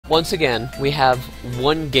once again, we have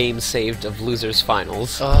one game saved of Losers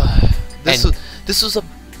Finals. This was a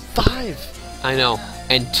 5. I know.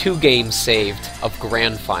 And 2 games saved of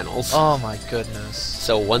Grand Finals. Oh my goodness.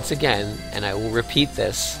 So once again, and I will repeat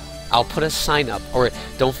this, I'll put a sign up, or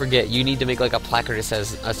don't forget, you need to make like a placard that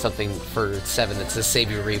says something for 7 that says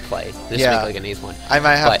save your replay. Just make like an ace one. I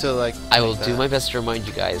might have to like. I will do my best to remind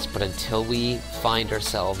you guys, but until we find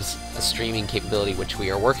ourselves a streaming capability, which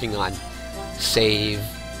we are working on, save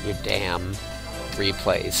your damn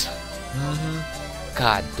replays.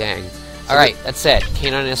 God dang. So Alright, that's it.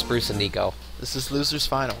 K9sbruce and Nicko. This is Losers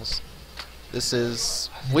Finals. This is.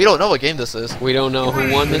 We don't know what game this is. We don't know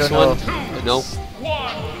who won this one. Nope.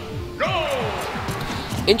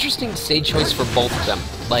 Interesting stage choice for both of them.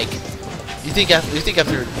 Like, you think after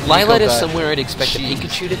Lilat is somewhere I'd expect Sheik. a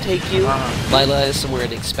Pikachu to take you. Lilat is somewhere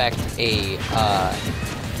I'd expect a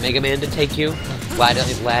Mega Man to take you. Lat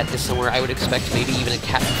is somewhere I would expect maybe even a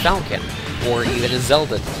Captain Falcon or even a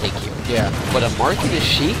Zelda to take you. Yeah. But a Marth and a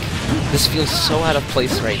Sheik, this feels so out of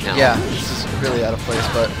place right now. Yeah, this is really out of place.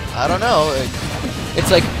 But I don't know.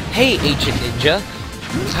 It's like, hey, ancient ninja,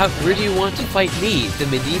 where do you want to fight me, the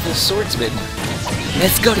medieval swordsman?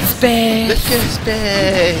 Let's go to space! Let's go to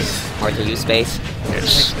space! Marth, are you space?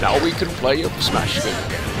 Yes, now we can play a Smash game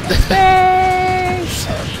again. Space!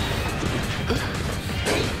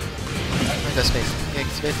 Go space. Yeah,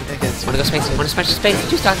 space. Wanna go space? Wanna smash the space?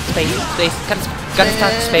 Do start the space. Space. Gotta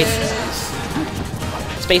start the space.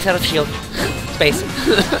 Space out of shield. Space.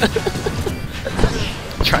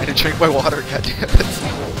 Trying to drink my water, goddammit.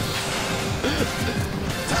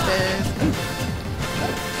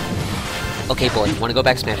 Okay, boy. Wanna go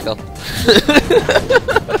back Smashville?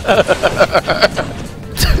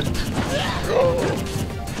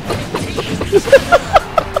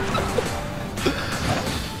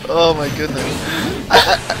 Oh my goodness.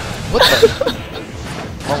 What the?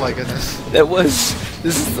 Oh my goodness. That was...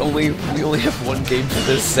 we only have one game for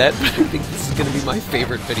this set, but I think this is gonna be my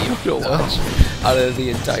favorite video to watch out of the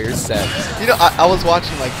entire set. You know, I was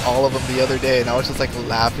watching like all of them the other day, and I was just like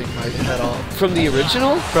laughing my head off. From the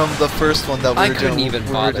original? From the first one that we were doing. I couldn't even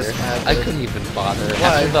bother.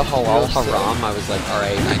 Why? After the Halal Haram, I was like,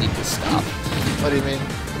 alright, I need to stop. What do you mean?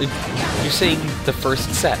 You're saying the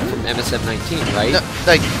first set from MSM19, right? No,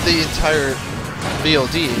 like the entire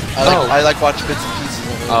VOD. I like watch bits and pieces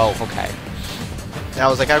of it. Oh, okay. And I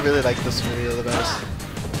was like, I really like this video the best.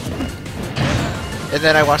 And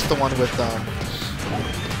then I watched the one with the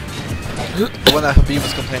one that Habib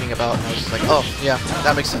was complaining about, and I was just like, oh yeah,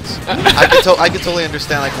 that makes sense. I could totally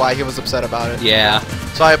understand like why he was upset about it. Yeah.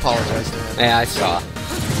 So I apologize to him. Yeah, I saw.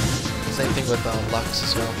 Same thing with Lux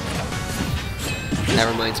as well. That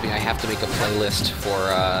reminds me, I have to make a playlist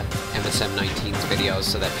for MSM19's videos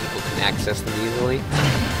so that people can access them easily.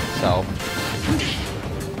 So.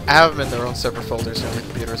 I have them in their own separate folders on the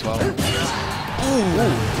computer as well.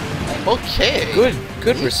 Ooh. Okay.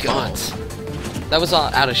 Good response. That was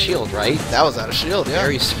out of shield, right? That was out of shield, yeah.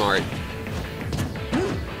 Very smart.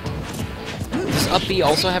 Does up B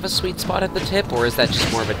also have a sweet spot at the tip, or is that just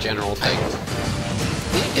more of a general thing? I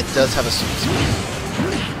think it does have a sweet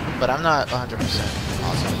spot, but I'm not 100%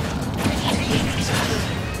 positive.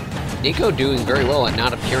 Nicko doing very well at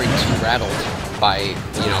not appearing too rattled by,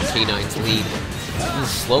 you know, K9's lead.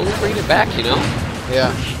 He's slowly bringing it back, you know?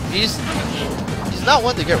 Yeah. He's not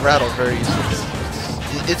one to get rattled very easily.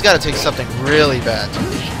 It's got to take something really bad to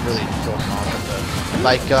really go wrong with it.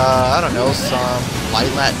 Like, I don't know, some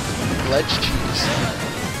light ledge cheese.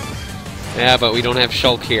 Yeah, but we don't have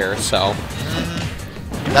Shulk here, so...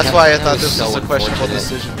 That's why I thought this so was a questionable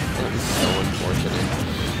decision. That was so unfortunate.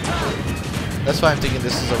 That's why I'm thinking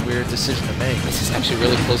this is a weird decision to make. This is actually a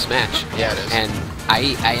really close match. Yeah, it is. And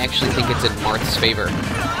I actually think it's in Marth's favor,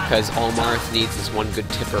 because all Marth needs is one good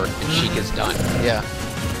tipper, and Sheik is done. Yeah.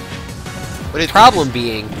 The problem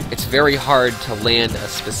being, it's very hard to land a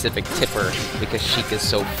specific tipper, because Sheik is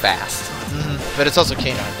so fast. But it's also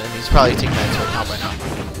K9, and he's probably taking that into account by now.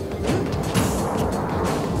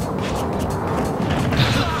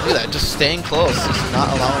 Look at that, just staying close, just not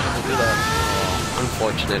allowing him to do that.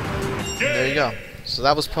 Unfortunate. And there you go. So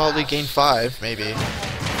that was probably game 5, maybe.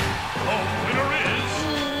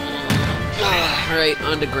 Alright,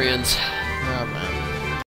 on to Grands. Oh man.